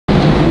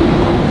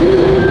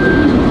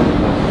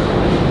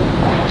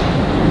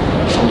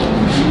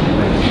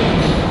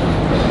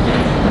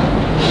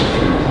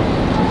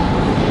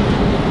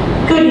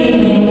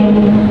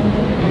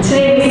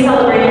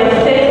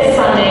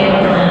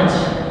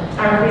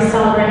priest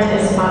celebrant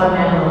is Father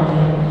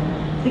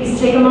Maddaloni. Please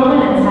take a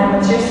moment and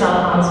silence your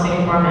cell phones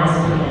before Mass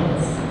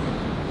begins.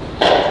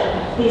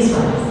 Please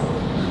rise.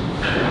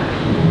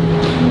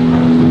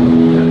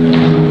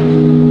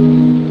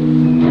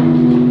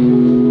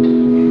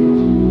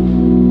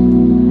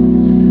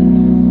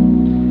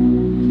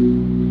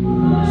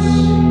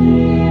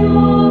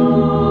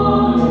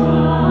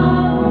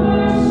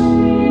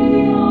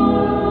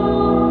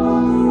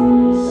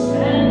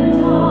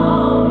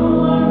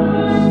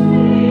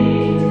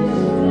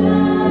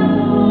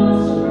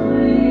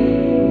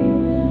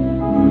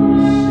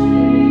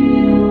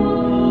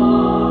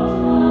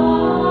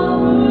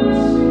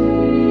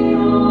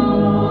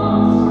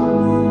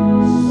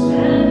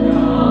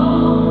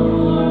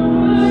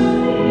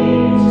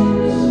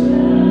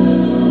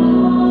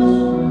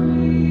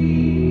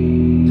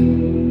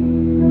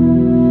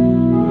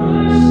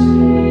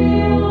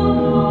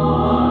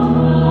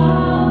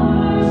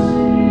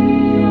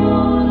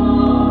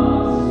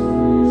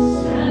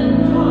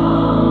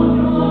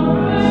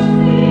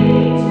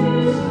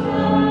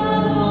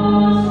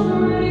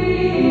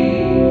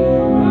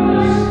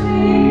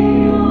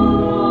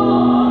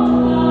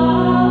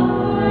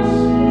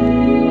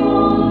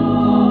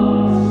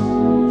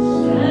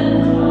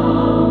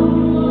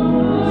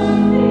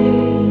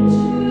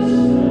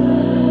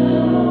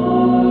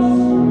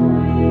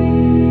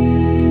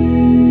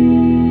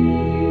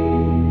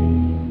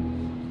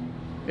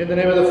 In the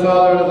name of the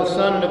Father, and of the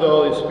Son, and of the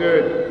Holy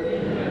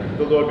Spirit. Amen.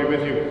 The Lord be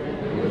with you.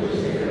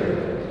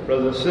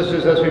 Brothers and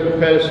sisters, as we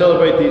prepare to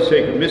celebrate these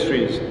sacred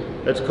mysteries,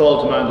 let's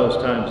call to mind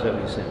those times that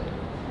we sinned.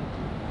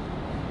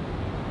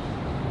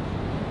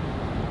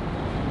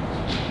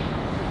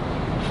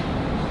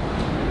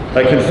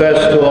 I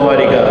confess to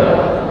Almighty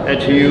God,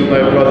 and to you, my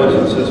brothers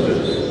and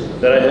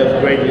sisters, that I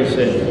have greatly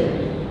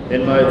sinned,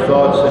 in my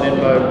thoughts and in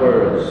my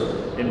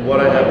words, in what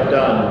I have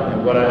done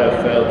and what I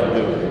have failed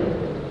to do.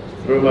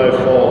 Through my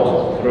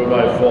fault, through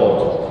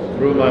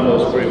my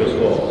most grievous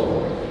fault.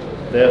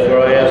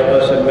 Therefore I ask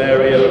Blessed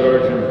Mary, ever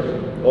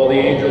Virgin, all the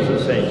angels and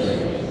saints,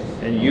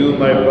 and you,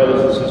 my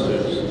brothers and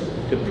sisters,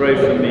 to pray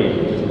for me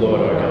to the Lord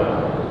our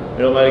God.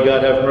 May Almighty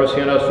God have mercy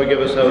on us, forgive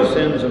us our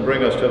sins, and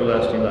bring us to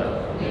everlasting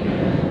life.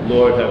 Amen.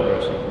 Lord have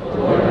mercy.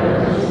 Lord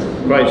have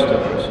mercy. Christ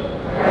have mercy.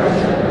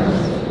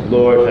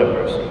 Lord have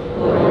mercy.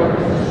 Lord have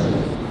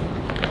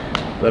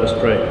mercy. Let us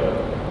pray.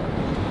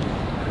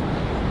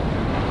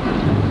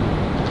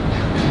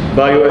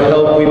 By your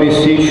help we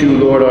beseech you,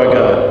 Lord our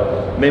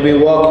God. May we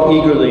walk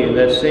eagerly in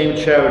that same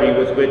charity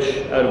with which,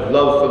 out of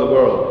love for the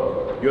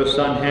world, your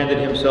Son handed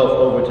himself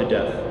over to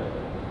death.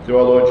 Through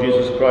our Lord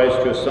Jesus Christ,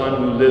 your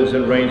Son, who lives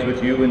and reigns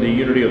with you in the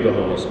unity of the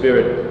Holy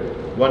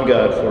Spirit, one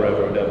God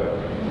forever and ever.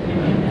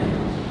 Amen.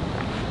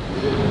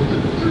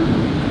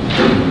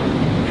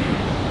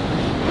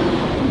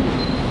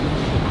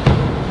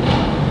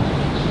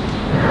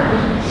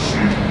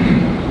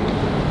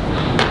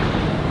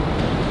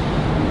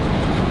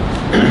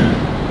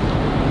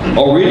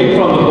 A reading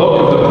from the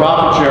book of the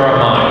prophet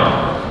Jeremiah.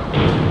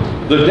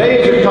 The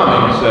days are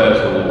coming, says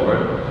the Lord,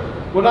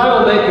 when I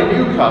will make a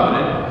new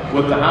covenant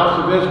with the house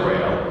of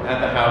Israel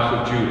and the house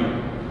of Judah.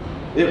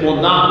 It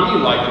will not be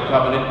like the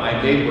covenant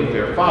I made with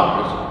their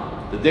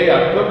fathers, the day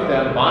I took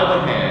them by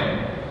the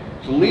hand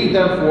to lead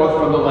them forth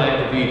from the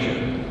land of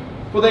Egypt.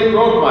 For they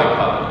broke my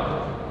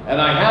covenant,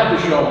 and I had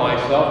to show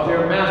myself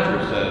their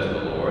master, says the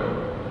Lord.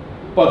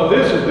 But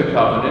this is the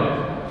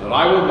covenant that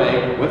I will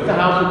make with the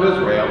house of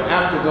Israel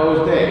after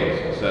those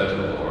days, says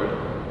the Lord.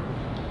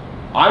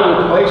 I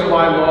will place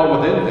my law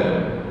within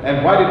them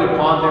and write it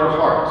upon their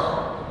hearts.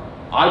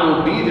 I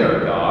will be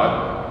their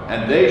God,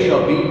 and they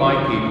shall be my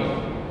people.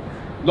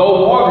 No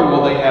longer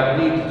will they have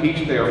need to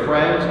teach their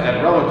friends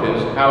and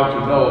relatives how to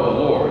know the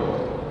Lord.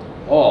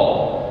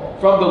 All,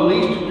 from the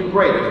least to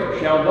greatest,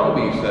 shall know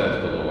me,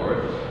 says the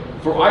Lord.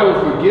 For I will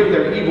forgive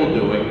their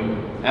evildoing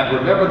and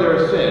remember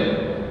their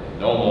sin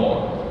no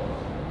more.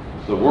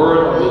 The word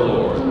of the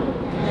Lord.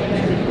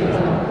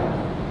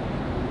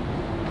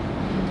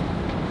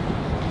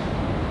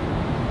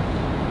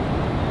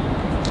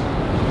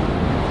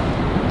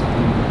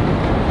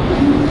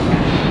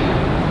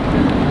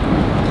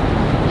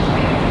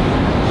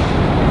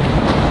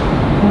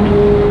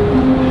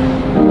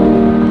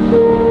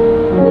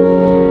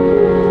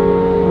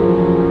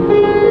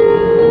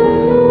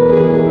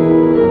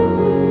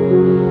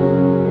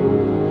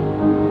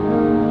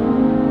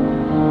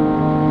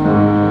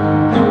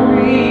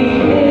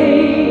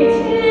 Created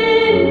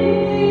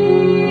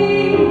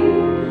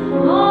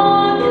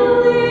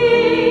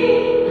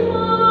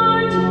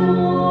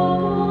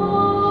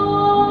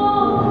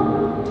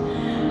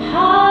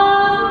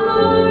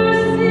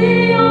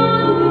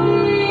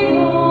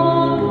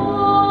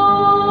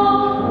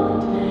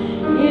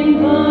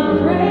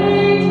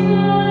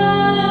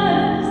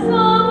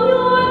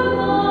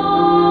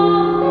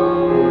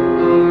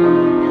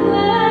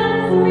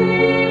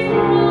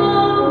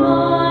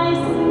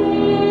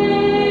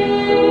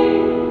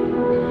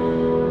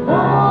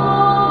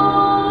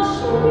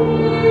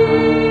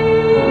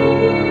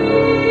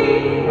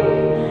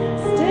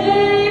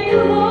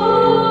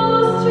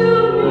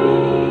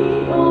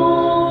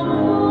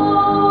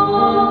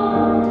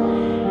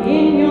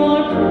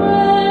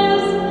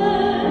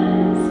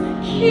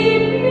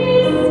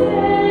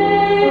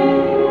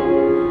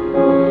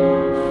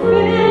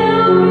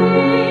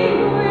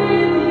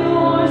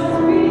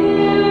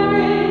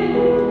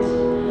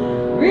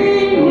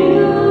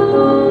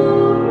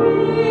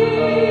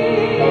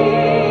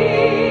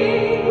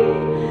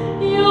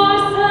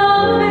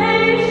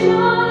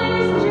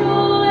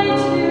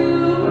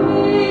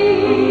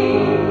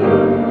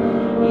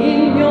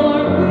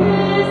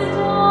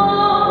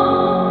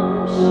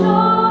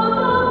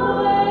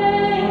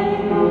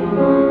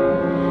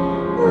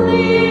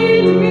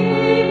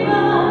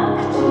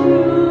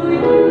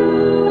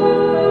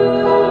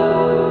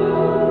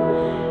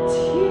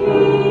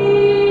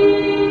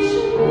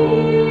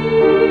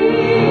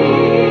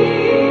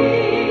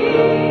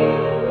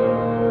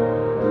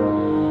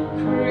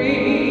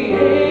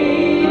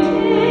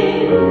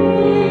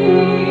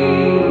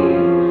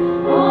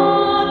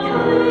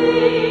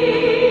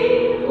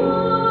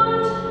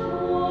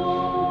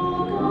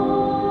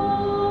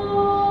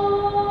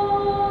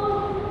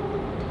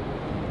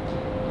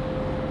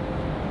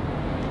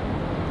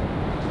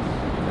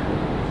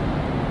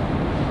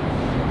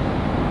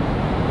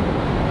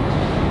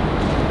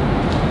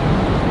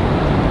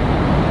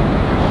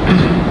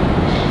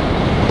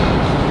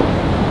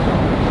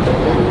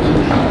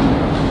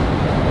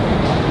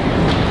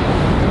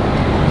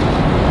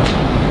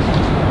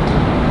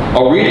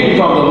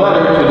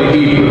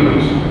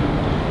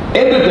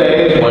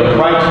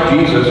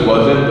Jesus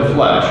was in the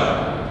flesh,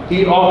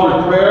 he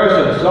offered prayers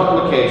and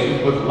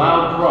supplications with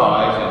loud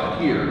cries and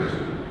tears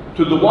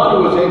to the one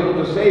who was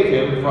able to save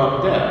him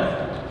from death.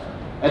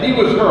 And he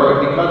was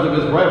heard because of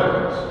his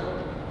reverence.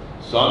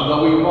 Son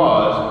though he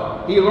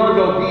was, he learned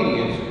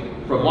obedience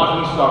from what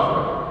he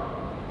suffered.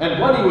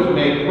 And when he was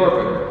made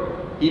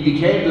perfect, he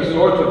became the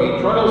source of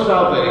eternal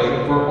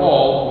salvation for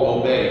all who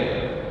obey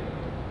him.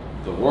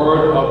 The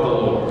word of the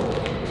Lord.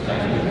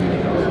 Thank you.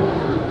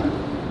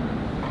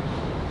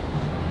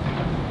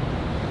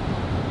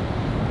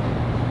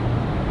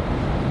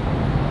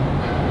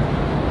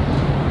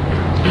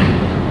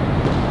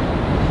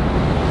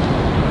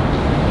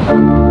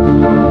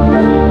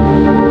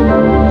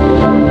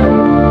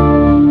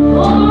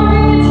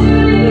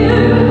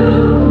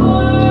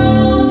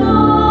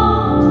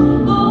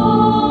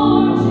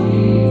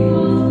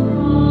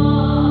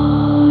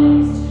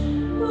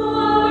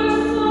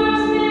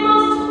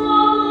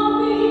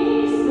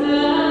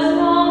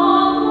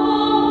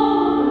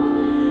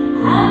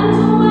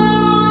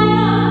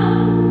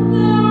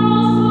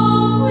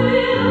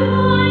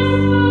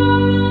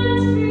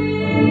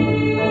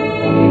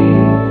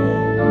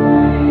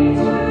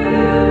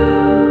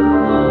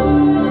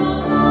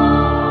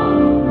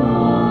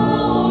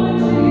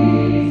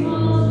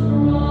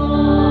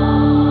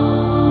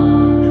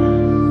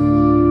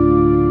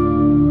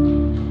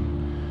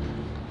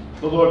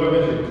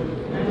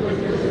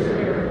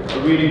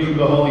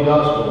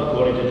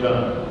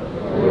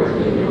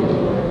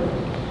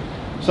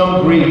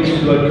 Some Greeks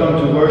who had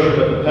come to worship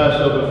at the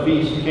Passover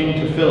feast came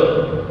to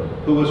Philip,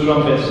 who was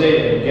from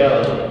Bethsaida in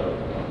Galilee,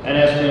 and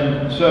asked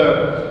him,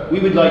 "Sir, we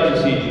would like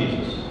to see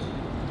Jesus."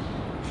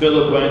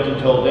 Philip went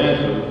and told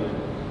Andrew.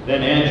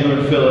 Then Andrew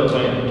and Philip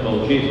went and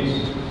told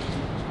Jesus.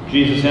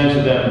 Jesus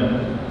answered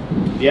them,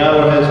 "The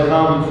hour has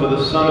come for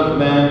the Son of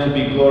Man to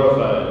be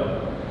glorified.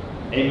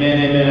 Amen,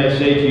 amen, I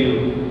say to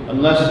you,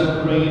 unless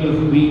a grain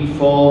of wheat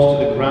falls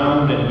to the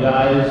ground and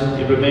dies,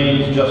 it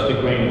remains just a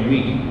grain of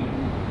wheat.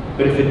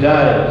 But if it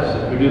dies,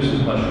 it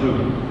produces much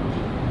fruit.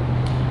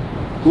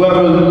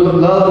 Whoever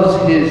loves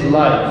his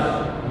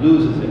life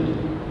loses it,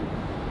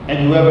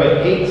 and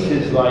whoever hates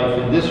his life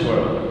in this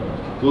world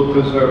will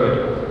preserve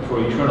it for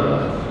eternal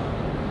life.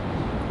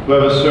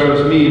 Whoever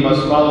serves me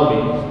must follow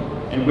me,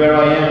 and where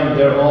I am,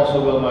 there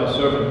also will my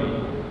servant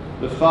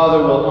be. The Father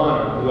will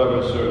honor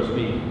whoever serves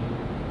me.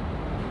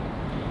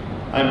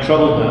 I am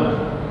troubled now,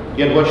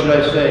 yet what should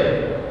I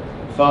say?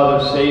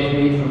 Father, save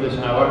me from this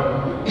hour.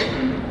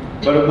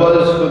 But it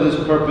was for this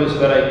purpose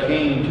that I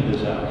came to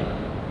this hour.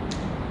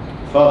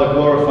 Father,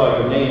 glorify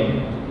your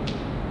name.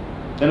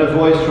 Then a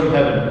voice from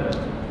heaven,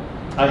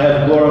 I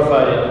have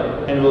glorified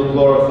it and will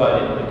glorify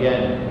it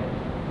again.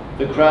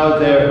 The crowd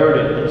there heard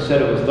it and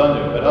said it was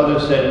thunder, but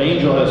others said, an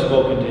angel has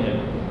spoken to him.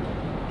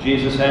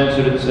 Jesus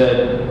answered and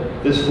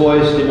said, this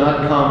voice did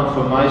not come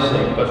for my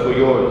sake, but for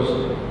yours.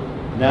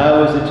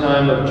 Now is the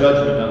time of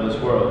judgment on this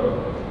world.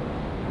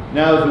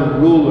 Now the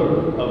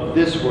ruler of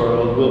this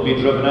world will be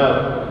driven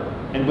out.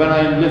 And when I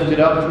am lifted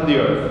up from the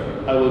earth,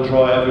 I will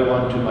draw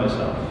everyone to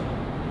myself.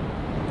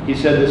 He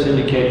said this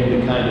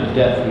indicating the kind of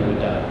death he would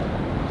die.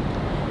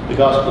 The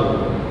Gospel of the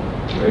Lord.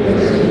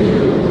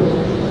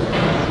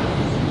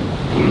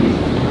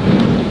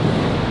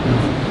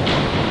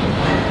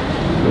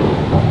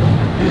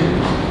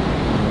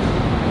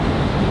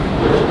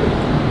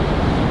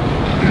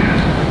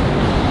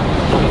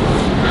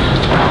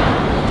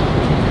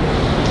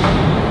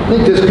 I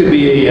think this could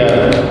be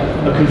a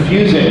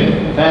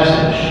confusing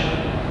passage.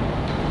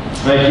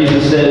 Right?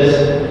 Jesus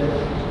says,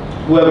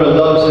 whoever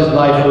loves his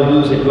life will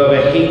lose it.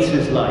 Whoever hates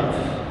his life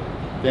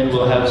then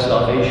will have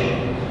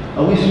salvation.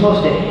 Are we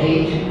supposed to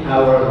hate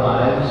our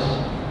lives?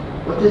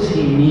 What does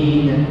he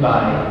mean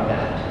by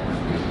that?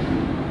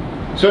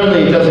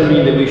 Certainly it doesn't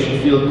mean that we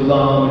should feel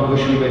glum and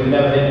wish we would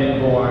never have been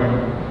born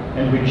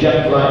and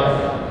reject life.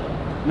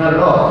 Not at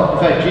all. In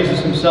fact, Jesus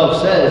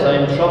himself says, I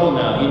am troubled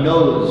now. He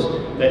knows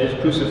that his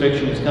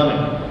crucifixion is coming.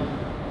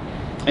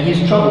 And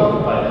he's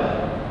troubled by that.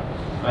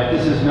 Right?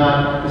 This is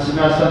not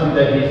something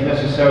that he's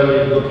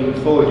necessarily looking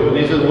forward to. And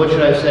he says, what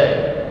should I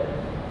say?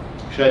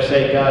 Should I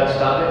say, God,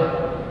 stop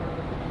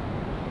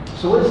it?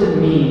 So what does it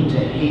mean to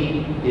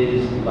hate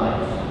his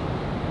life?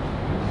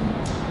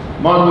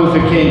 Martin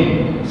Luther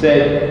King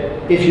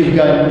said, if you've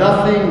got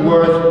nothing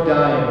worth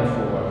dying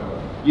for,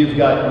 you've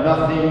got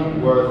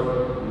nothing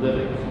worth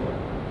living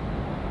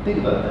for. Think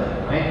about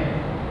that, right?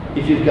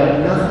 If you've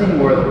got nothing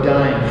worth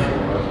dying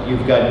for,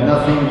 you've got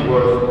nothing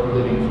worth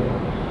living for.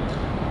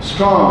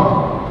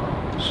 Strong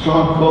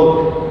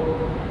quote.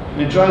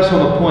 And it drives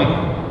home a point.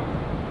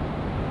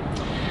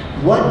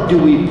 What do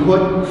we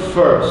put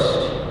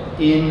first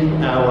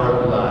in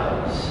our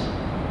lives?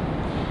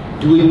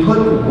 Do we put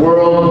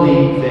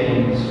worldly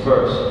things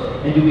first?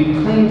 And do we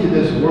cling to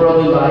this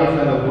worldly life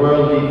and the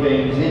worldly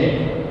things in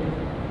it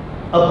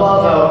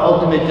above our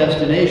ultimate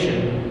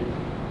destination,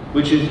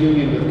 which is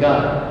union with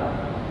God?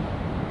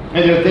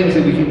 And there are things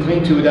that we can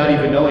cling to without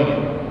even knowing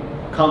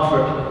it.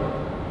 Comfort,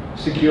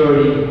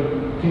 security,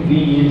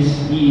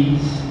 convenience,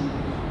 ease,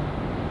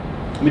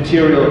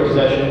 material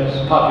possessions,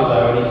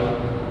 popularity.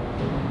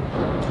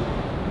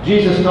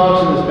 Jesus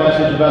talks in this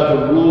passage about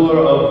the ruler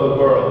of the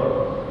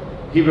world.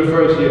 He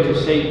refers here to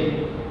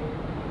Satan.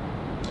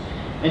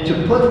 And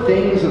to put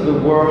things of the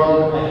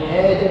world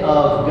ahead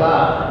of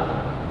God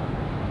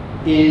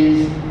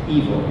is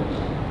evil.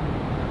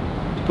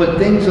 To put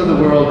things of the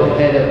world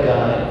ahead of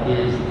God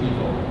is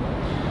evil.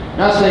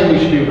 Not saying we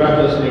should be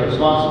reckless and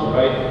irresponsible,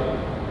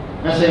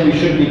 right? Not saying we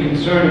shouldn't be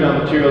concerned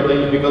about material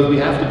things, because we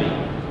have to be.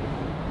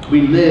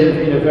 We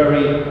live in a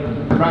very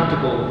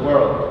practical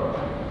world.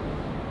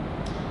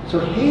 So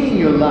hating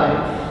your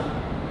life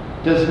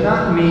does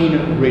not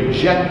mean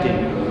rejecting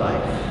your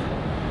life.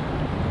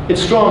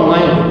 It's strong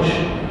language,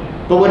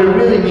 but what it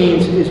really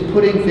means is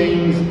putting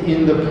things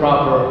in the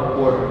proper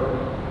order.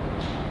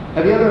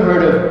 Have you ever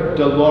heard of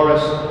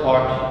Dolores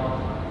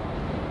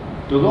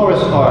Hart?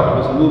 Dolores Hart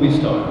was a movie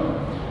star.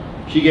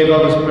 She gave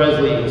Elvis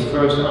Presley his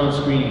first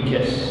on-screen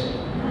kiss.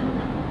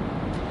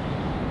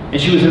 And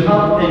she was an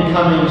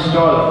up-and-coming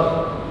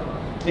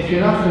starlet. If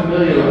you're not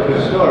familiar with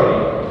her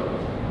story,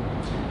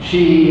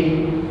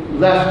 she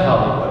left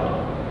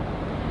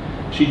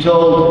Hollywood. She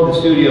told the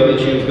studio that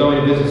she was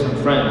going to visit some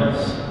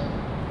friends.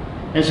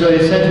 And so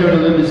they sent her in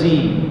a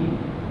limousine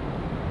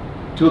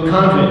to a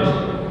convent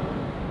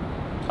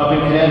up in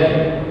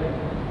Connecticut.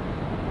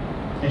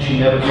 And she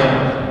never came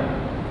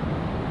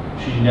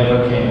out. She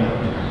never came out.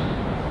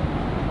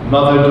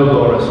 Mother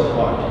Dolores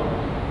Hart.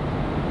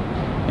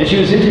 And she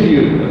was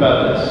interviewed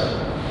about this.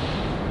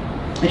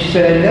 And she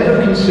said, I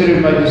never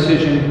considered my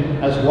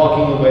decision as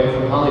walking away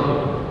from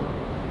Hollywood.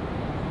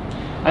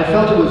 I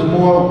felt it was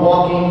more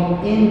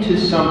walking into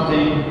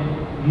something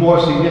more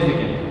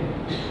significant.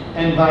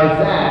 And by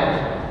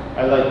that,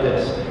 I like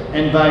this,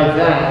 and by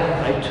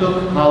that, I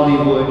took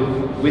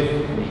Hollywood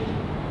with me.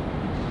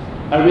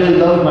 I really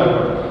loved my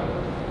work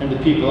and the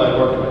people I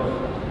worked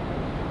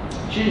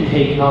with. She didn't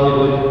hate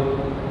Hollywood.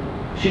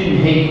 She didn't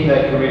hate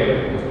that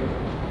career.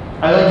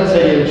 I like this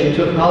idea that she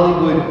took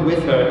Hollywood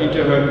with her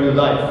into her new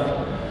life.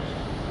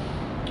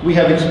 We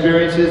have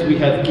experiences, we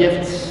have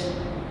gifts,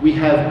 we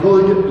have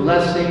good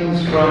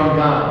blessings from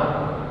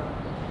God.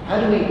 How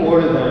do we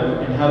order them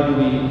and how do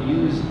we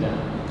use them?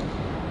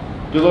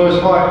 Dolores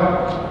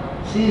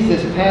Hart sees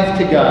this path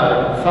to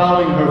God,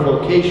 following her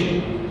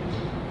vocation,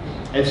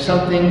 as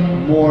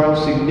something more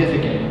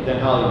significant than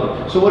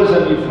Hollywood. So what does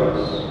that mean for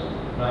us?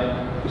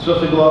 Right? We're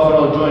supposed to go off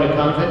and all join a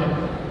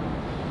convent?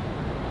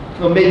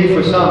 Well, maybe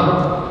for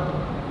some,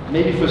 and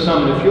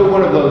if you're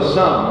one of those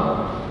some,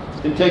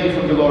 then take it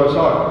from Dolores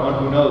Hart,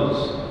 one who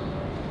knows.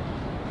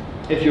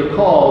 If you're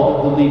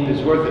called, the leap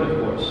is worth it, of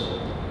course.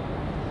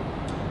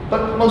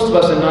 But most of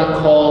us are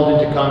not called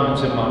into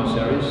convents and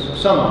monasteries.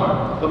 Some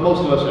are, but most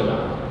of us are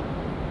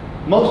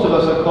not. Most of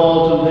us are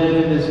called to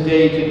live in this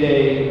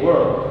day-to-day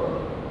world.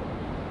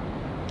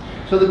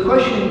 So the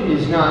question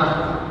is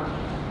not,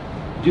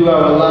 do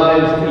our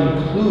lives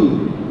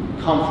include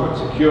comfort,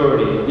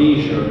 security,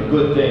 leisure,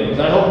 good things?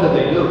 I hope that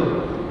they do.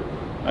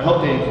 I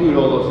hope they include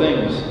all those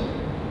things.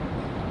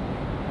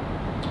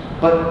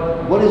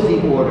 But what is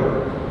the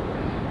order?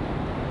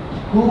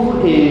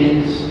 Who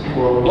is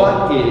or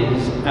what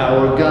is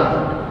our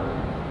God?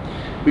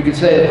 We could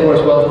say, of course,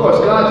 well, of course,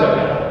 God's our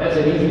God. That's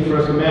an easy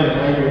first commandment.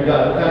 I hear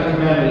God. What kind of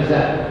commandment is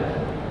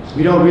that?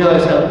 We don't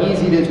realize how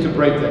easy it is to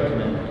break that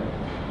commandment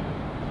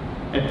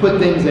and put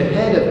things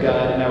ahead of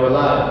God in our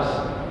lives.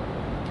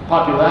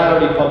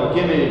 Popularity,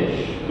 public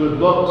image, good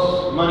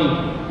looks,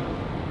 money.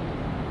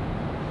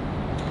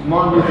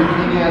 Martin Luther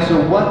King asked,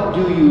 so what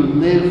do you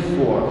live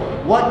for?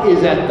 What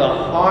is at the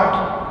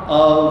heart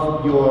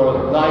of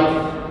your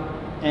life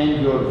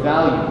and your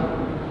value?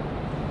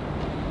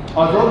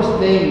 Are those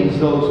things,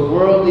 those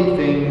worldly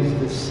things,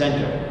 the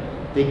center?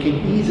 They can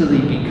easily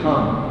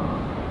become.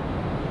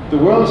 The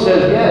world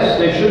says, yes,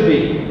 they should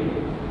be.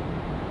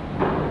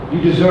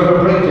 You deserve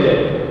a break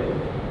today.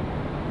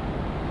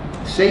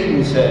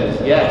 Satan says,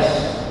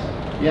 yes,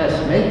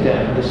 make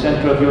them the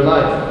center of your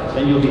life,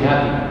 and you'll be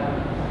happy.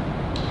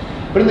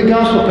 But in the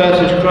gospel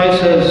passage,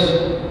 Christ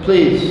says,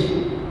 please,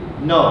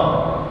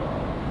 no.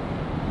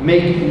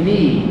 Make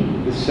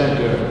me the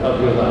center of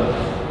your life.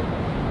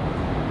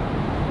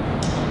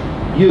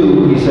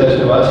 You, he says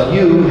to us,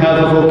 you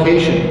have a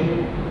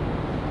vocation,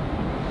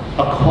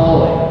 a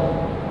calling.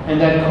 And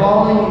that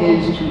calling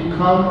is to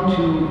come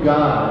to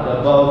God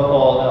above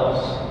all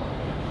else.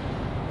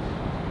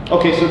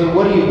 Okay, so then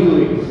what do you do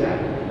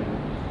exactly?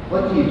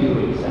 What do you do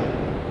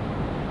exactly?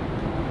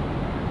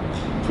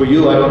 For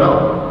you, I don't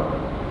know.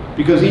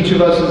 Because each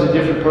of us is a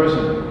different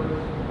person.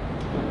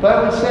 But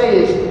I would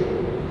say is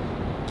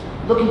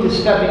looking to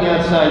stepping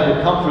outside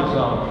the comfort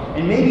zone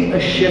and maybe a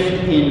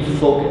shift in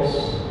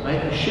focus,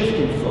 right? A shift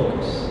in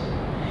focus.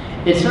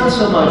 It's not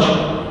so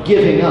much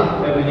giving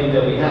up everything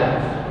that we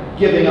have,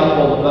 giving up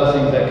all the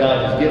blessings that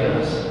God has given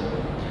us,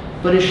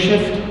 but a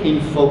shift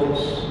in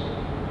focus,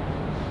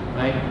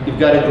 right? You've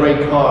got a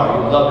great car,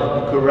 you love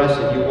it, you caress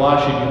it, you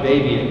wash it, you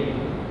baby it.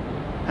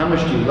 How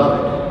much do you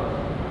love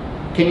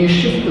it? Can you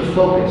shift the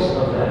focus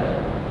of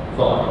that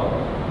thought?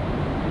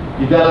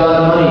 You've got a lot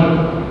of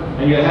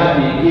money and you're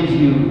happy,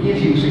 it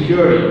gives you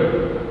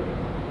security.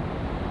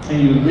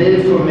 and you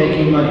live for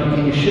making money,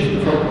 can you shift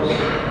the focus?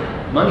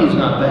 Money is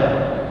not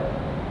bad.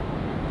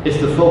 It's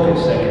the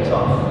focus that gets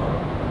off.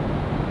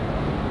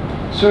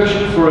 Search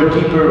for a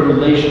deeper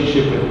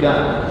relationship with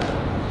God.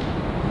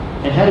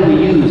 And how do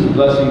we use the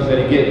blessings that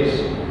He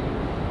gives?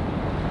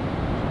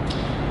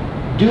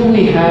 Do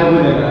we have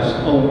within us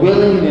a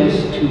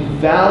willingness to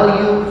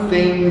value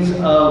things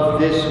of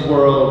this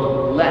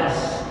world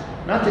less?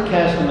 Not to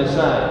cast them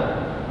aside,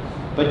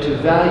 but to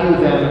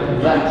value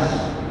them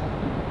less,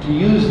 to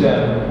use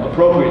them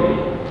appropriately,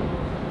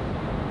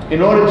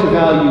 in order to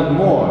value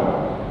more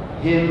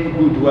Him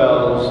who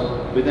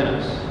dwells within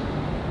us.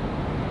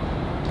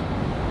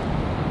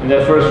 In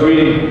that first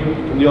reading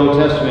from the Old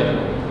Testament,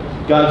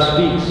 God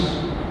speaks.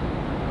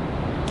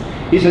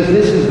 He says,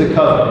 "This is the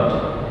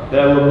covenant that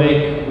I will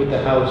make with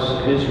the house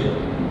of Israel.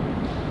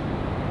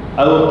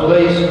 I will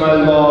place my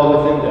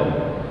law within them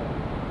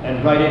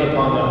and write it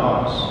upon their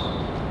hearts.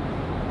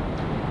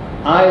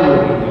 I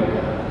will be their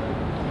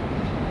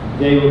God.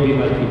 They will be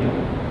my people."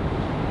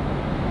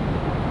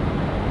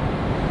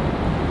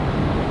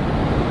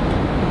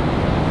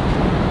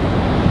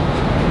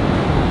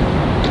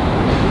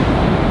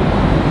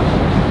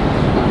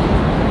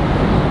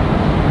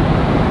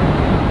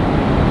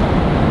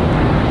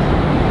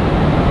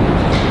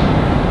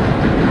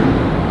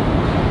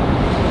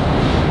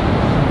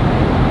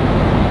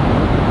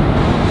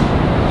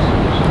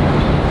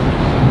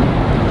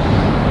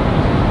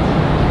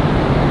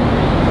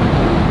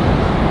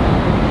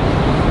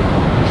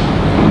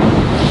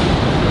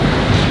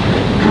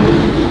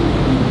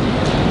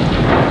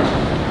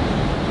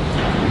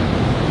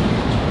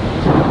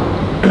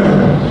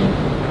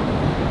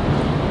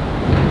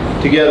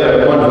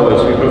 Together in one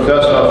voice we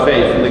profess our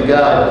faith in the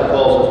God that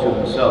calls us to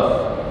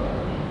Himself.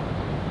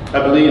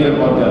 I believe in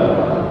one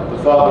God, the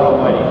Father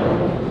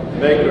Almighty,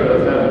 maker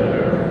of heaven and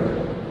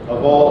earth,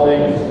 of all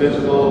things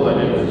visible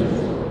and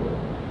invisible.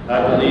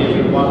 I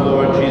believe in one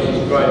Lord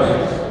Jesus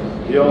Christ,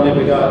 the only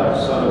begotten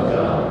Son of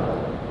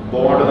God,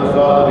 born of the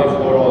Father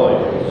before all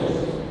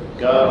ages,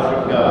 God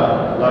from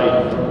God,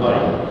 light from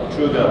light,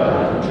 true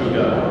God from true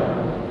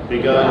God,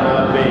 begotten,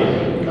 not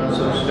made,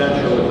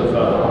 consubstantial with the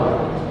Father.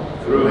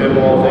 Through Him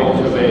all things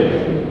are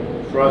made.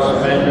 For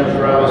us men and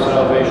for our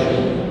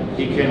salvation,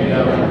 He came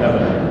down from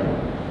heaven,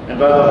 and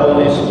by the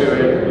Holy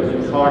Spirit was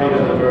incarnate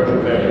of the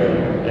Virgin Mary,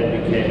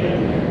 and became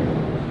man.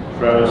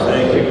 For our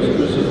sake He was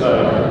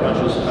crucified under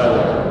Pontius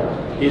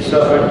Pilate. He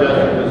suffered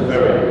death and was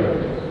buried,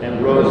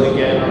 and rose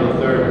again on the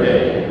third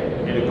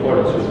day, in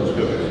accordance with the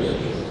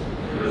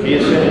Scriptures. He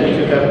ascended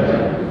into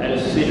heaven, and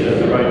is seated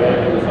at the right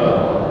hand of the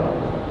Father.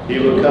 He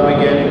will come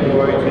again in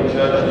glory to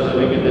judge the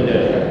living and the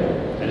dead,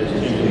 and His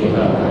kingdom will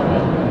have no end.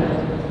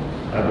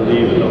 I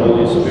believe in the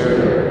Holy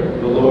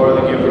Spirit, the Lord,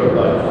 the giver of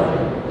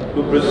life,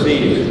 who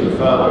proceeds from the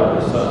Father and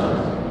the Son,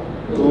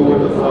 who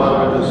with the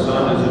Father and the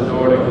Son is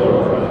adored and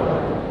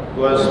glorified,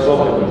 who has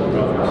spoken with the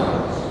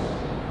prophets.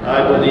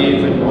 I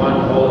believe in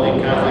one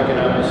holy Catholic and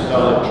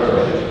Apostolic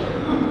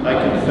Church.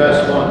 I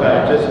confess one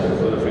baptism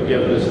for the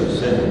forgiveness of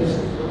sins,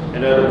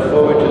 and I look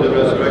forward to the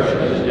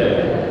resurrection of the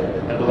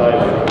dead and the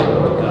life of the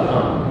world to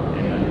come.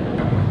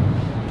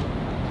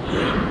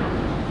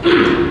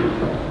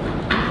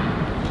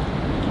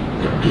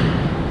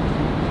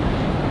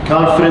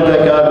 Confident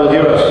that God will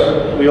hear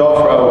us, we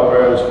offer our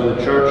prayers for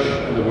the church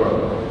and the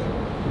world.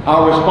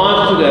 Our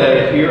response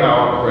today, hear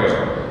our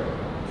prayer.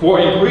 For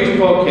increased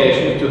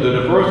vocations to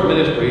the diverse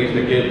ministries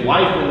that give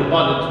life and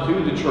abundance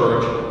to the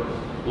church,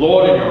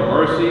 Lord, in your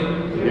mercy,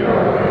 hear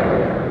our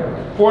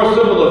prayer. For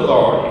civil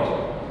authorities,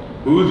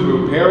 who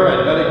through prayer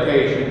and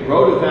meditation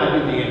grow to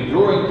value the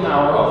enduring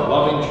power of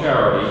loving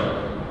charity,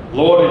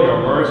 Lord, in your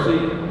mercy,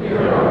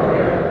 hear our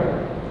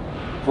prayer.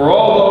 For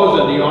all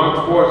those in the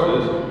armed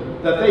forces,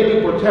 that they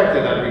be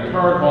protected and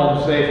return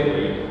home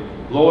safely,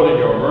 Lord, in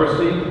your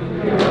mercy,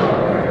 hear our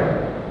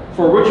prayer.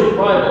 For Richard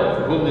Bible,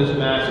 for whom this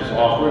Mass is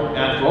offered,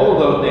 and for all of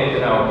those named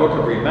in our book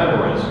of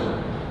remembrance,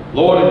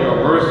 Lord, in your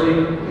mercy,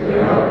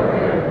 hear our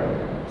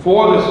prayer.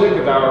 For the sick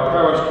of our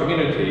parish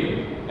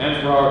community, and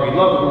for our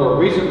beloved who are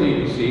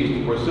recently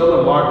deceased,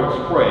 Priscilla Margaret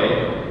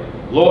Spray,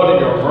 Lord,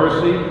 in your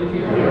mercy,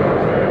 hear our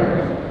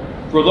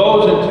prayer. For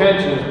those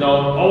intentions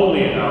known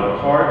only in our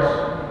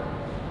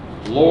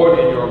hearts, Lord,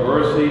 in your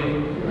mercy,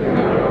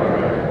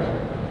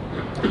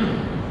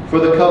 for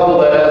the couple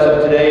that as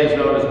of today is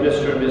known as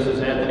Mr. and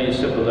Mrs. Anthony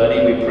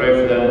Cipoletti, we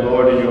pray for them,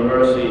 Lord, in your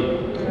mercy,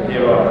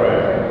 hear our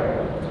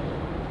prayer.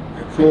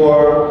 For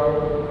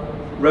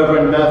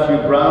Reverend Matthew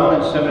Brown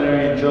and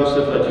Seminarian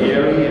Joseph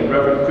Lettieri, and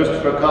Reverend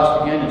Christopher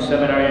Costigan and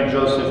Seminarian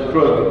Joseph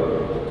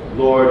Krug,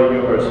 Lord, in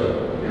your mercy,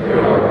 hear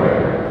our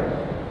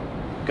prayer.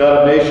 God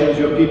of nations,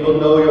 your people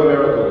know your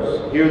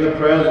miracles. Hear the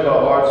prayers of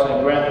our hearts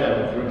and grant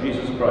them through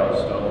Jesus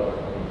Christ, our Lord.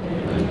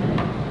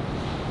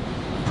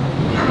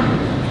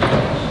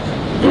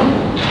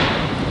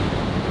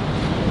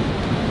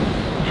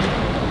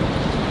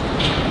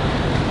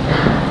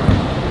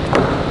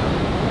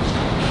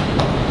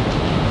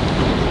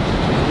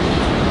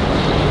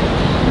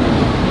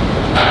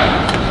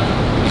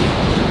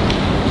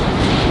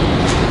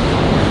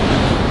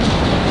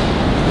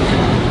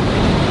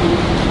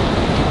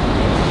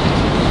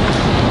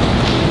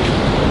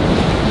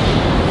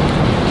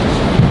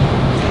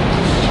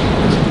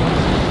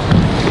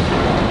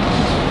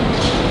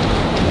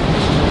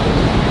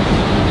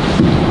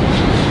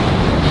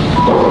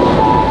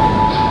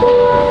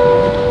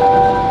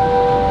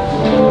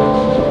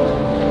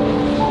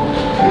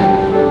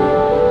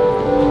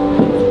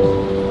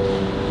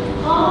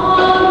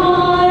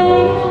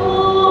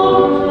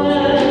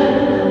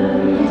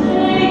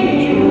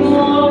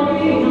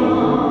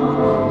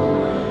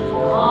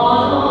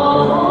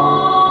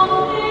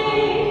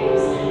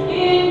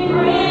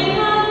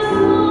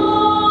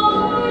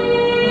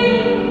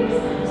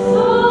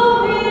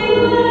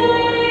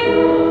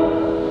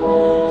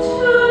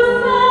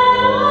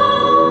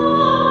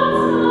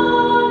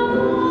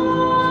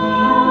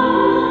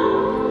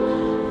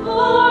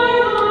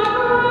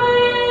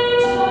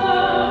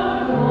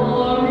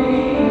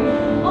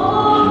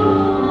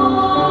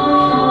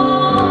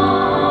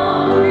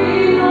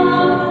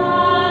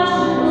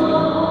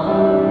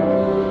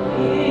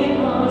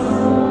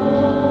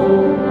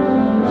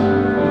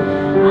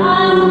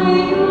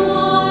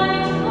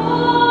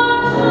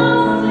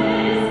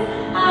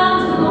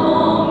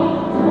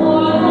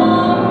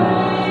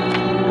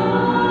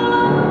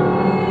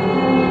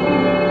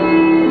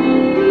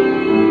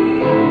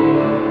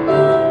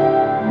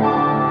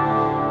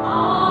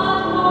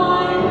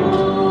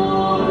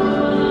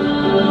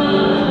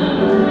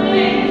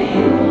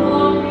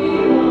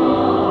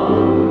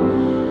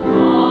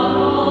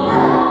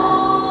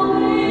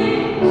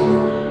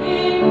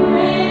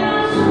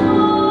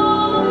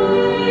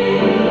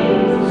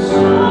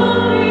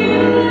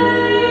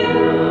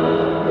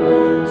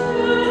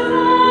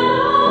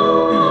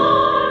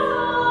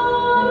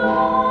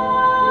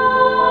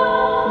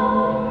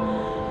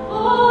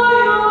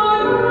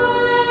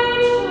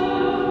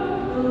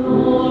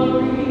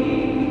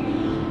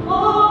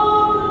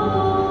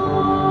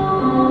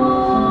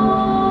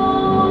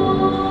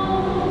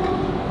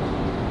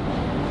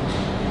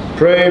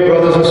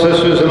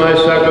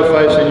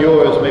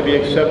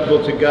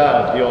 acceptable to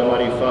God, the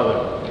Almighty Father.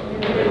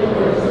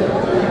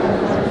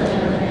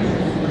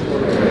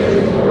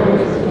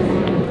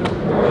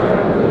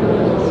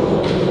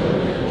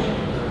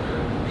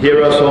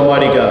 Hear us,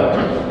 Almighty God,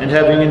 and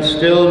having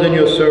instilled in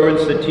your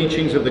servants the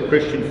teachings of the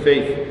Christian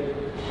faith,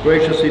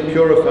 graciously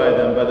purify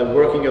them by the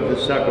working of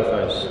this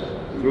sacrifice,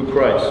 through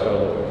Christ our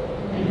Lord.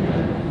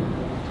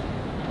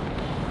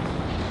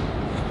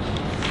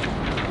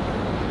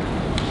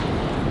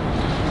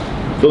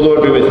 The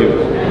Lord be with you.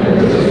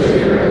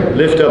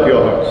 Lift up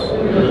your hearts.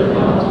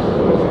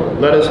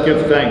 Let us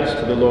give thanks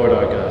to the Lord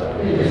our God.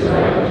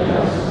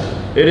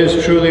 It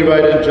is truly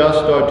right and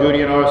just, our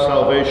duty and our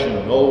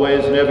salvation,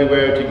 always and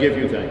everywhere to give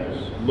you thanks,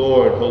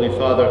 Lord, Holy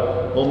Father,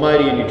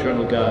 Almighty and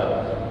eternal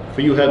God,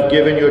 for you have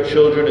given your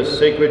children a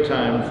sacred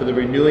time for the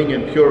renewing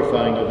and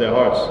purifying of their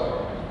hearts,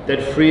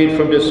 that freed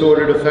from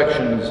disordered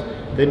affections,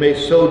 they may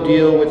so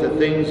deal with the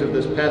things of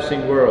this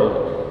passing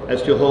world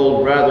as to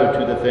hold rather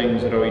to the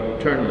things that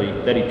eternally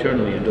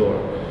endure.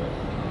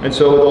 And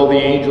so with all the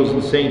angels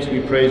and saints we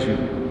praise you,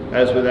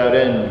 as without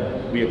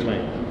end we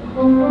acclaim.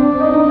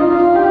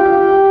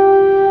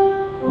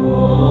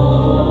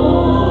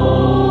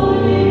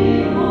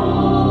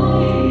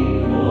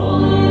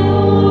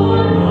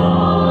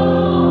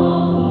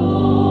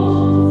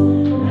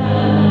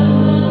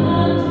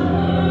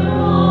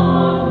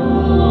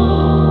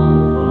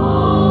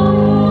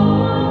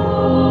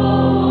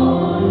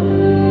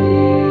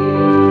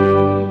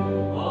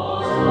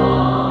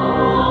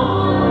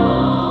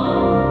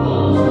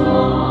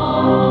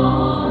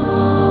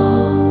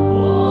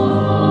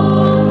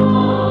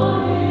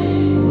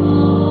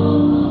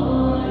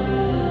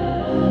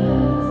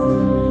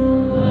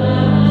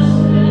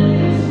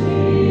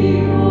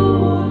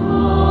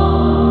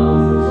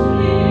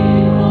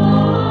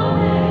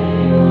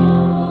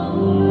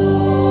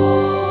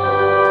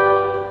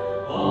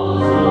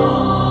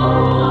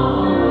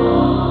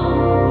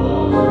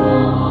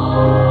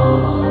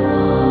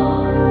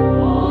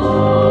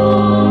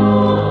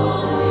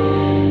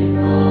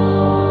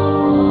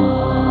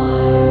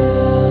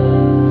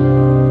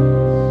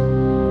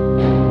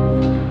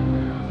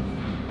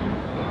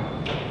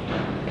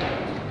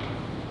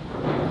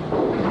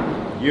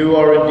 You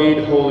are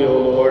indeed holy, O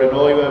Lord, and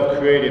all you have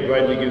created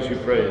rightly gives you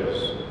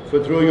praise.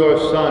 For through your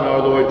Son, our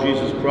Lord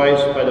Jesus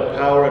Christ, by the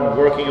power and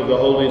working of the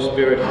Holy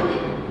Spirit,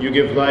 you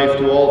give life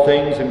to all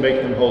things and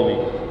make them holy.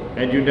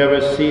 And you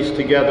never cease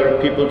to gather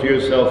a people to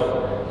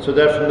yourself, so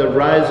that from the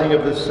rising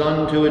of the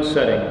sun to its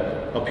setting,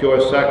 a pure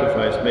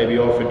sacrifice may be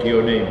offered to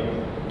your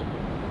name.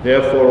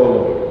 Therefore, O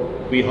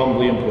Lord, we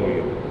humbly implore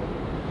you,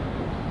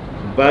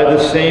 by the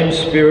same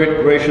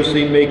Spirit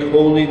graciously make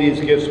holy these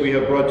gifts we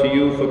have brought to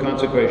you for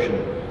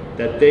consecration,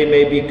 that they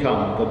may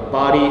become the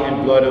body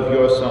and blood of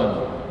your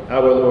Son,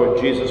 our Lord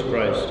Jesus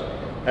Christ,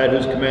 at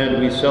whose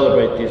command we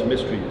celebrate these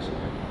mysteries.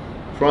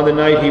 For on the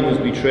night he was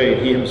betrayed,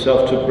 he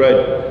himself took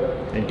bread,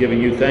 and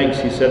giving you thanks,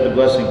 he said the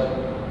blessing,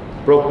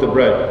 broke the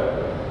bread,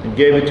 and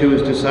gave it to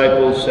his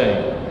disciples,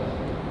 saying,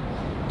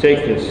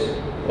 "Take this,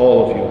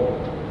 all of you,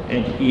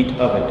 and eat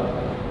of it,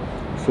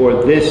 for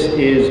this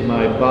is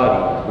my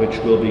body, which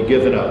will be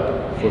given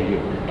up for you."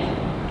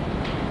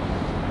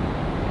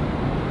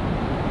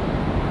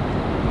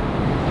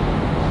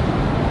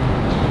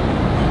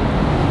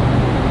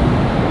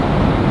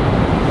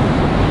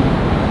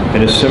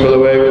 In a similar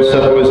way, when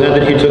supper was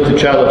ended, he took the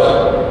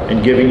chalice,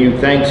 and giving you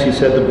thanks, he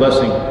said the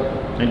blessing,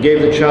 and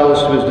gave the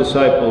chalice to his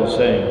disciples,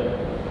 saying,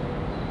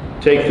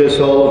 "Take this,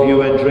 all of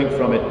you, and drink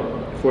from it,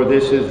 for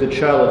this is the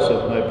chalice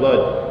of my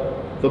blood,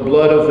 the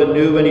blood of the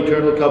new and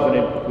eternal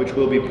covenant, which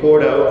will be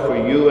poured out for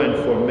you and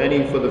for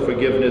many for the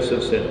forgiveness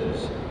of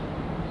sins.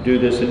 Do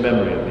this in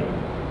memory of me."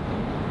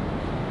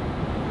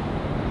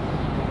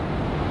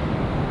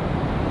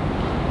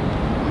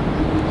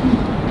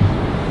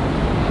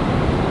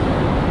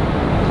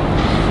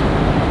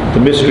 The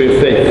mystery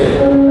of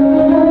faith.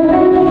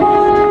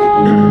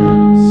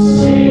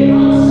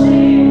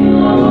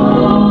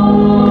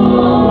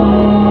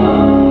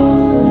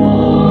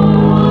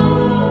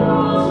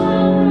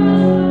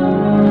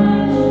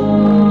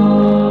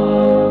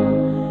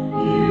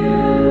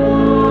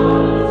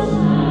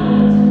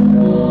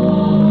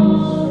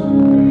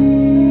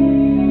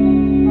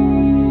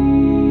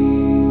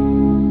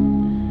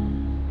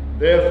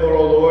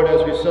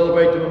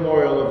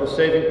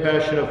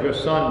 Of your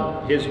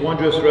Son, his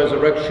wondrous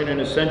resurrection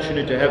and ascension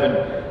into heaven,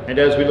 and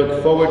as we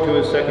look forward to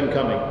his second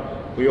coming,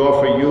 we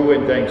offer you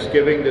in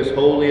thanksgiving this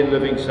holy and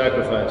living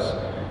sacrifice.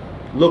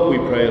 Look, we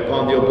pray,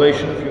 upon the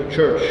oblation of your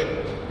church,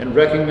 and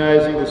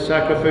recognizing the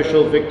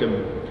sacrificial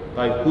victim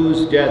by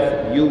whose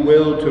death you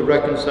will to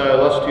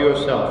reconcile us to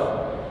yourself,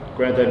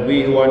 grant that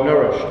we who are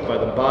nourished by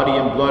the body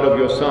and blood of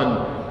your Son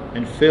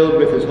and filled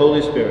with his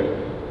Holy Spirit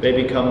may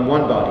become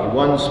one body,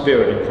 one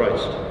spirit in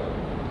Christ.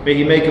 May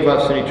he make of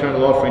us an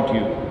eternal offering to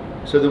you,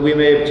 so that we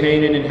may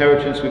obtain an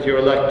inheritance with your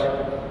elect,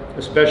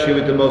 especially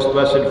with the most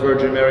blessed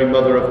Virgin Mary,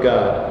 Mother of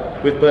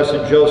God, with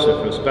blessed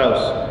Joseph, her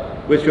spouse,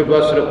 with your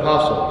blessed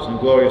apostles and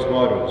glorious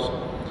martyrs,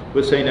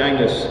 with St.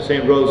 Agnes,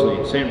 St.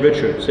 Rosalie, St.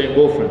 Richard, St.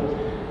 Wolfram,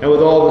 and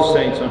with all the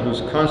saints on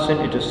whose constant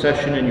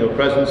intercession in your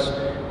presence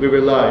we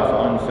rely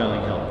for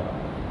unfailing help.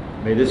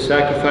 May this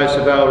sacrifice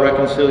of our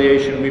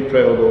reconciliation, we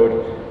pray, O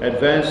Lord,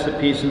 advance the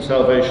peace and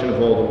salvation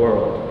of all the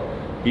world.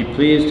 Be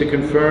pleased to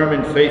confirm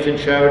in faith and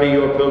charity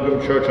your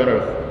pilgrim church on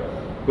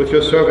earth, with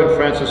your servant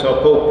Francis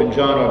our Pope and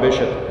John our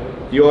Bishop,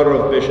 the order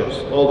of bishops,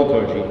 all the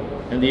clergy,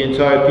 and the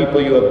entire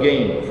people you have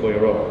gained for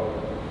your own.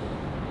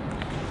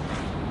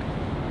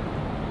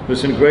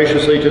 Listen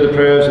graciously to the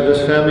prayers of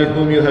this family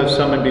whom you have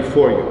summoned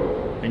before you.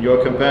 In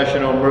your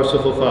compassion, O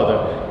merciful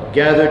Father,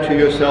 gather to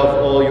yourself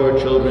all your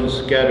children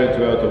scattered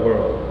throughout the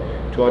world.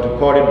 To our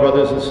departed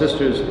brothers and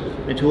sisters,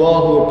 and to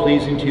all who are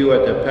pleasing to you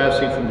at their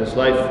passing from this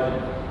life,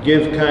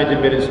 give kind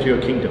admittance to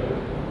your kingdom.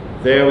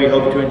 There we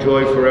hope to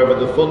enjoy forever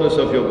the fullness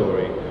of your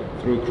glory,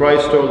 through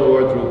Christ our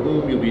Lord, through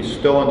whom you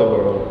bestow on the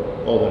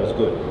world all that is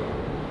good.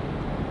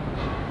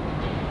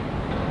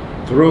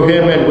 Through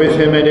him and with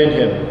him and in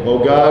him, O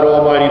God,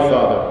 Almighty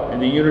Father, in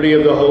the unity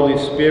of the Holy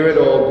Spirit,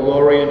 all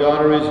glory and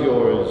honor is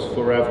yours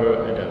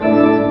forever and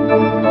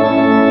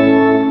ever.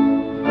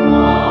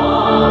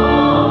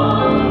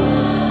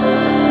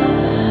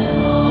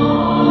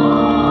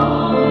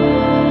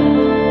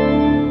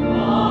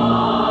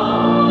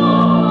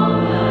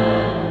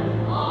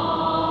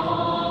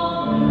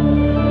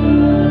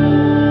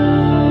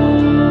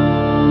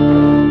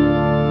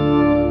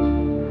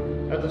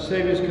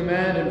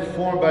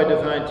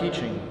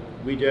 Teaching,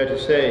 we dare to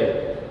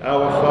say,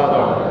 Our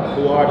Father,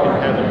 who art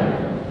in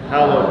heaven,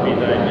 hallowed be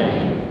thy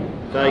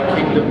name. Thy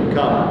kingdom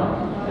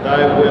come,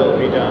 thy will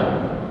be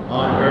done,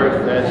 on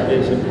earth as it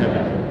is in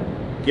heaven.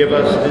 Give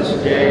us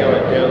this day our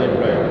daily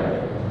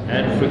bread,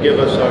 and forgive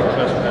us our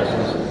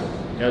trespasses,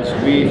 as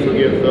we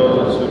forgive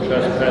those who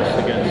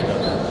trespass against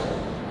us.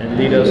 And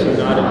lead us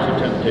not into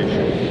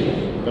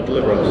temptation, but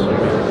deliver us from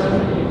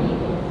evil.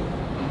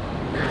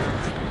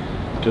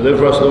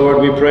 Deliver us,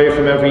 Lord, we pray,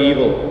 from every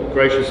evil.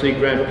 Graciously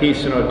grant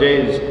peace in our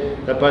days,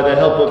 that by the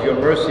help of your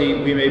mercy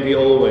we may be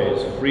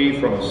always free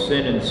from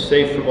sin and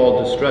safe from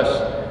all distress,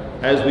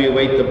 as we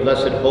await the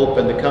blessed hope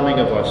and the coming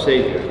of our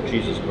Savior,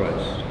 Jesus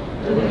Christ.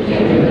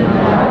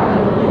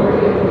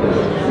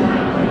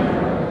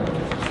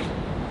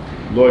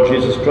 Lord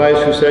Jesus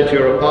Christ, who said to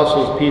your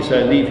apostles, Peace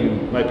I leave you,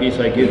 my peace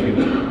I give you,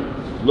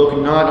 look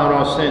not on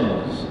our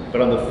sins,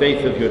 but on the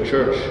faith of your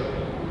church,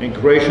 and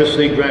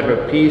graciously grant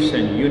her peace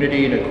and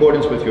unity in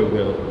accordance with your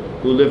will,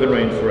 who live and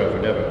reign forever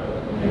and ever.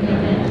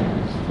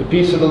 Amen. The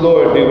peace of the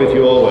Lord be with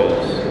you always.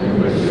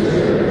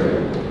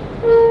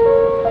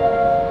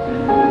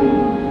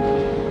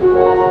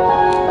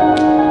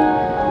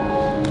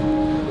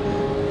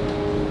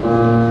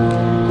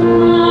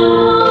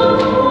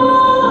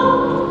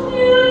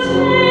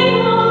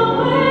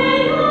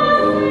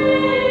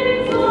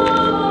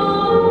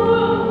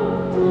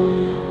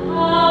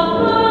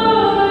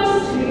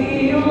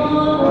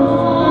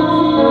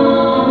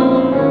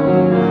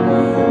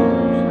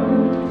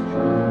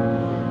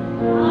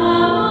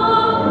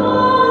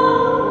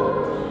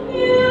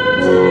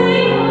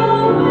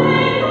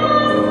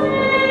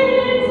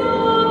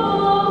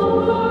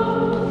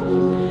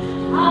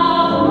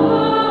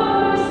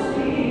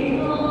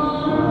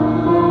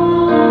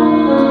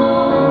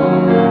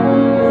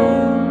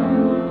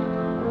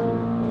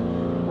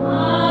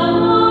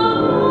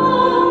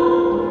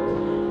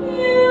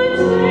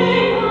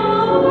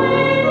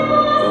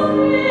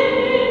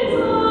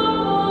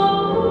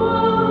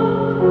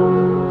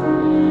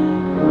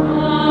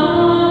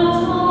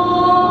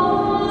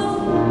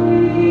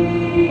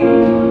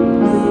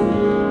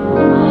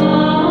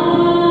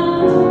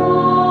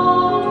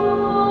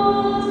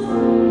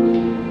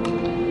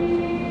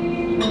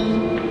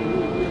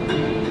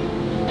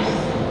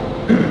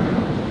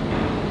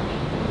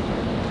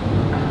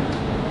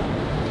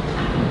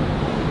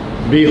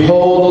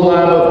 Behold the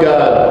Lamb of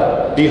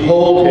God.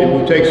 Behold him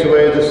who takes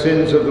away the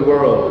sins of the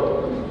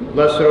world.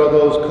 Blessed are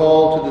those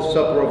called to the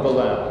supper of the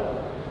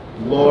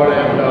Lamb. Lord,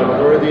 I am not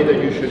worthy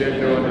that you should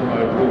enter under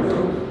my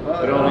roof,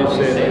 but only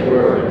say the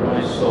word, and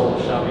my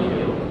soul shall be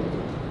healed.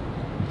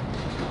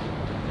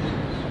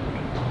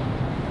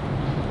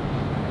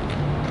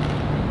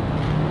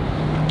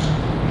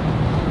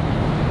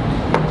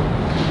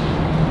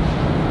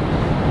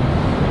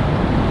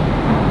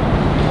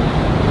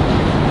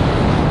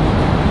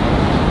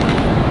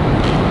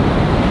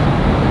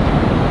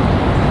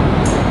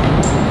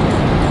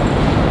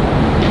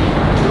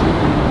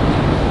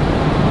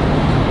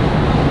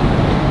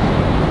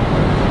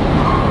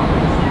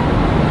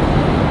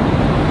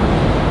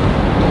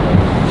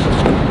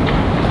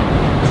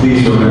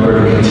 Please remember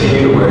to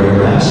continue to wear your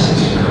mask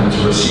as you come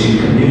to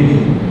receive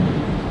communion.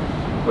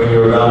 When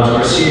you're about to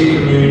receive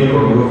communion,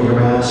 remove your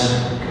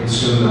mask,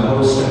 consume the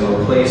host,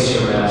 and replace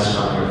your mask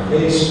on your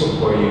face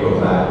before you go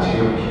back to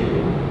your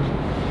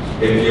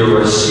pew. If you're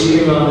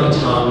receiving on the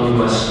tongue, you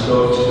must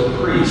go to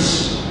the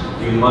priest.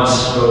 You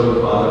must go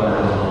to Father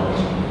Maddaloni.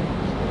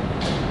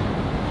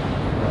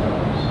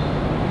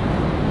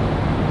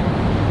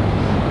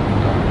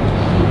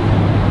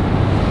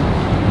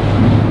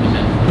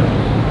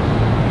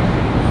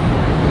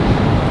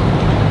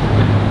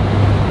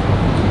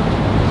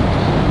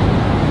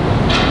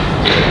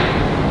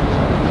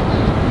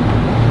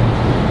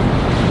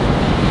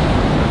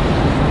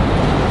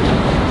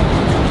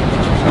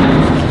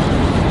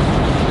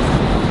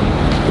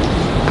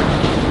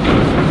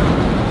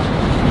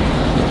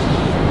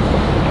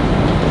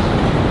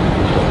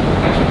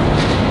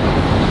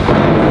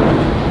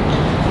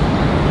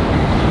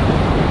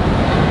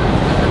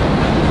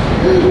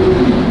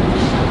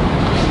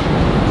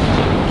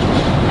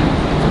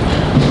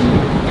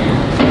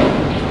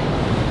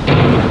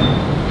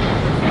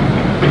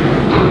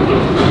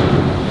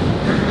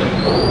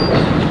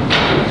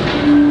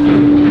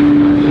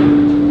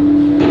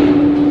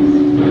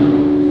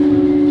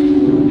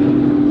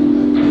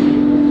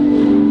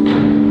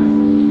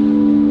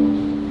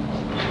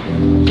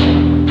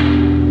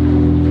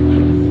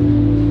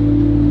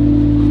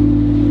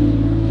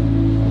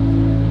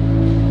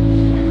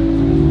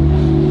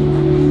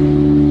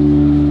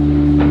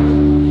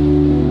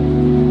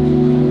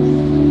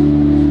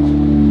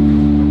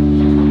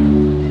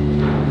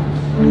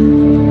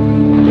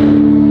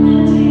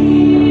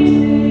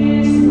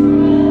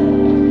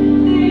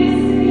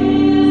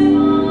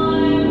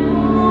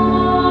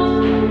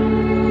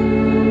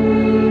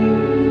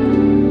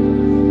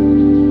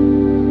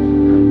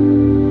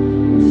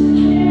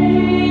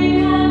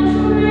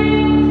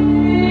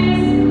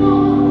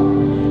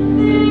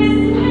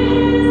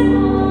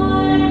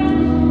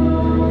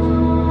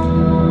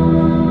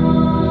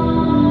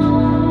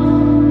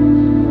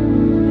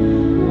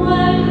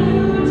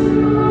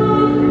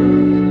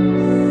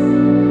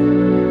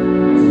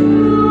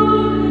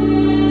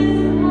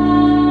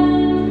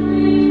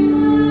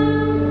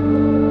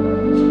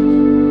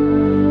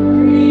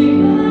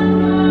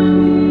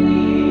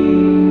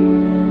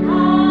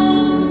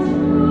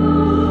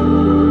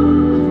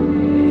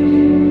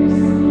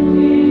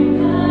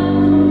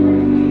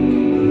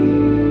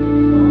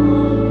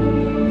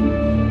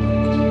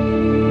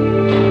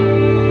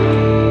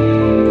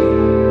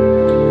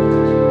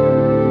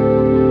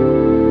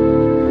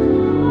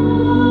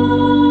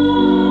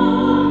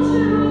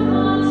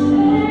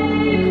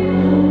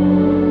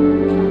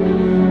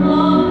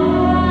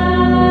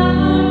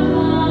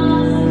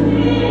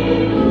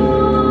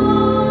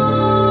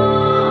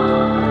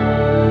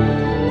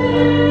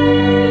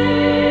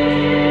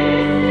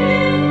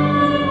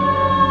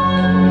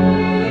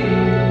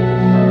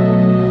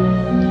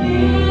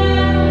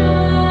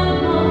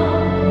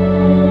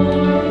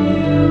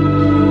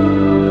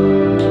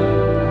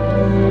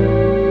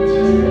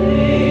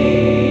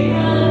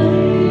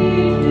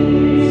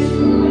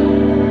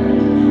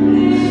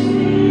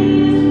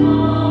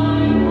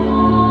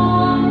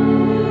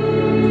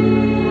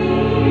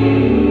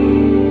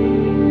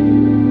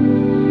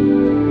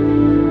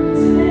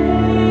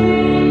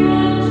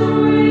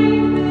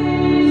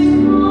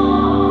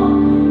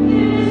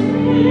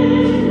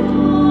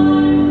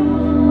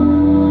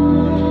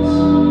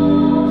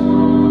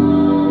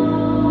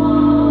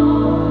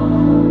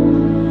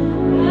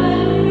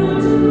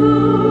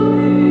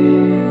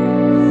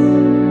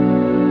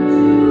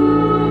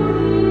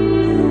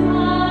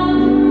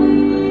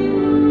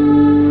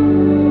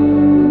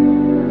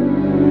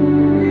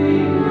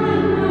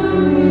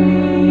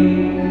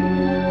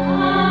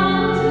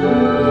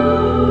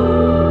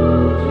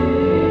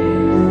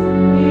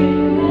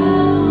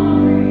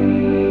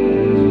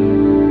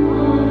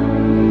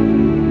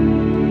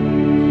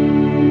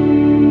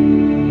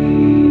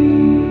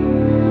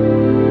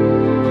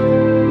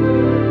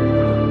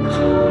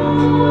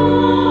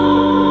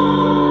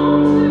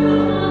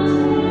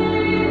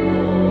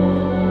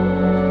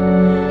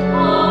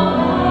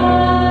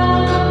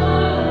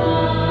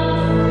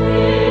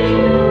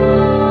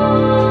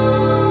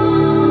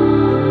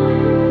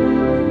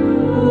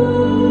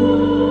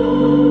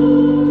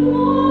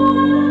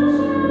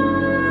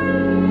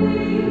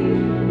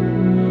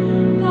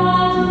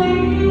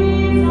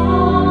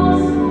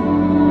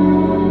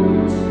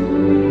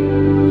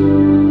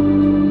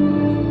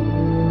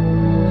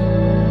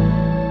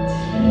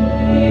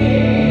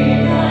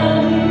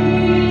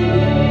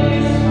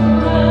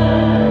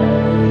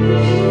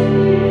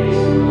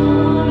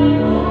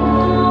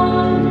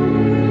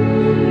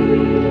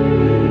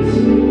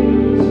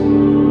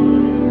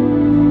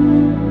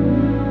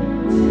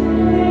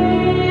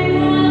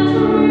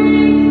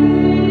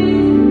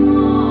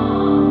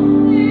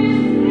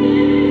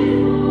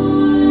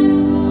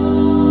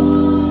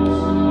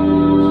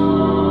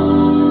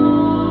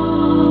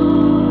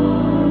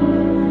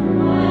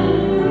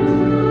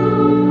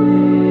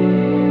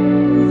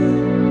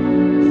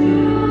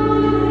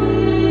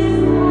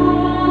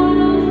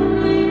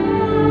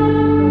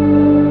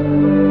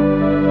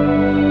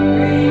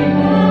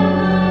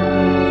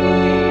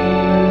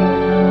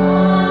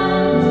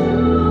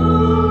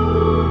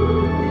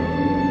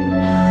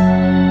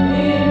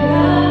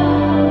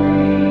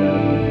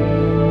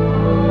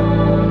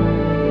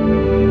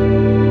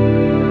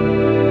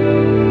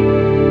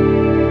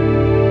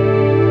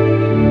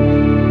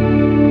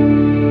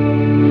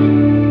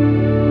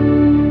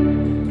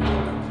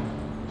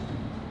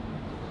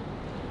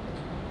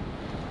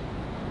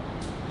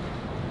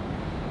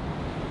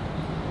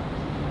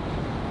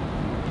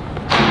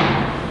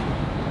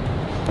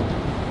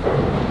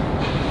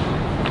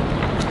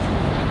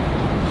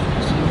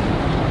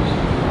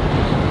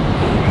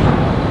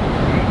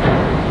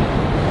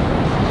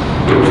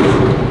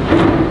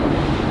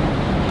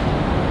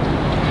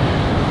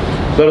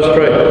 Let us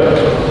pray.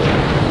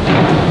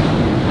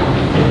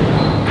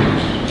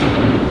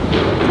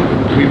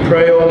 We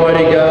pray,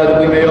 Almighty God,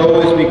 that we may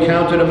always be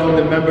counted among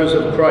the members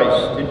of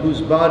Christ, in whose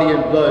body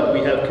and blood we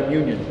have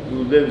communion,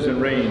 who lives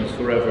and reigns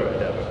forever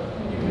and ever.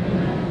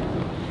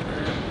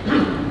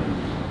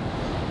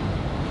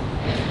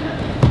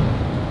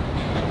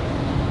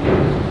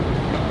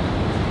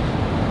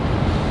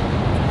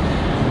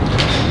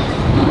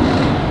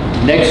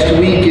 Next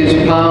week is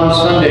Palm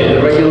Sunday.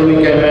 The regular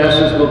weekend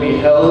masses will be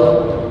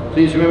held.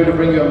 Please remember to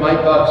bring your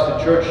mite box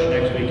to church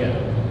next weekend.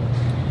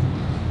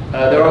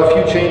 There are a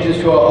few changes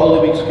to our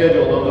Holy Week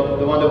schedule,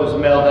 the one that was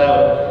mailed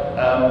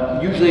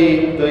out.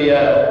 Usually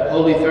the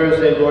Holy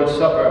Thursday Lord's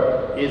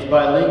Supper is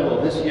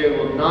bilingual. This year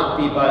will not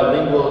be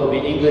bilingual. It will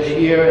be English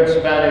here and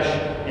Spanish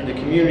in the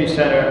community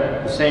center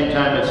at the same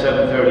time at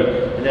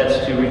 7:30, and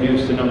that's to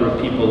reduce the number of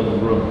people in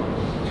the room.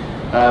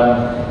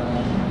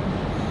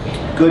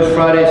 Good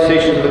Friday,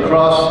 Stations of the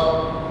Cross.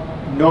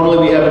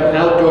 Normally we have an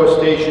outdoor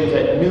stations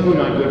at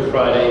noon on Good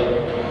Friday.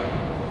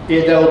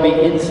 That will be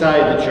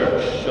inside the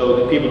church, so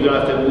that people don't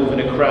have to move in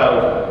a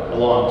crowd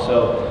along.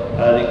 So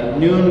the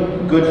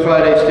noon Good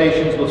Friday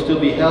stations will still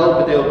be held,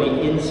 but they will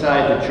be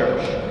inside the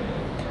church.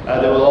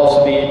 There will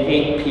also be an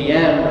 8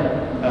 p.m.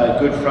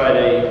 Good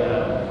Friday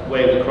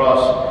Way of the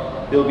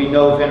Cross. There will be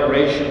no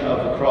veneration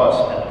of the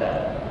cross at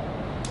that.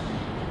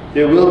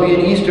 There will be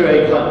an Easter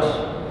egg hunt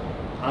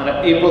on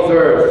April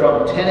 3rd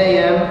from 10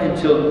 a.m.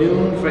 until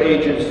noon for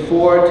ages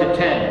 4 to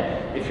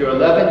 10. If you're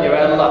 11, you're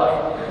out of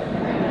luck.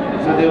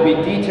 So there will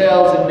be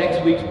details in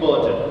next week's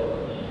bulletin.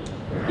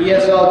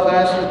 ESL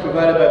classes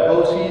provided by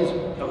BOCES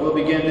will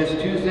begin this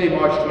Tuesday,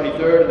 March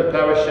 23rd, at the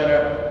Parish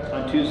Center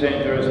on Tuesday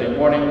and Thursday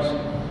mornings.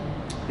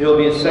 There will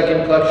be a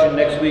second collection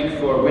next week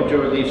for winter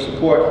relief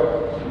support.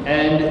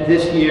 And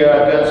this year,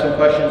 I've got some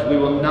questions. We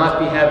will not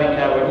be having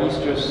our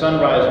Easter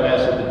sunrise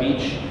mass at the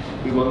beach.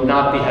 We will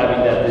not be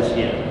having that this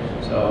year.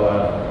 So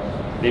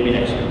maybe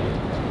next year.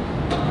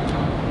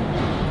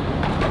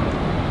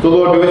 The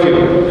Lord be with you.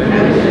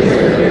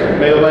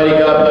 May Almighty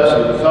God bless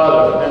you, the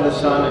Father, and the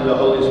Son, and the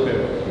Holy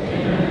Spirit.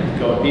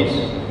 Go in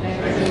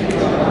peace.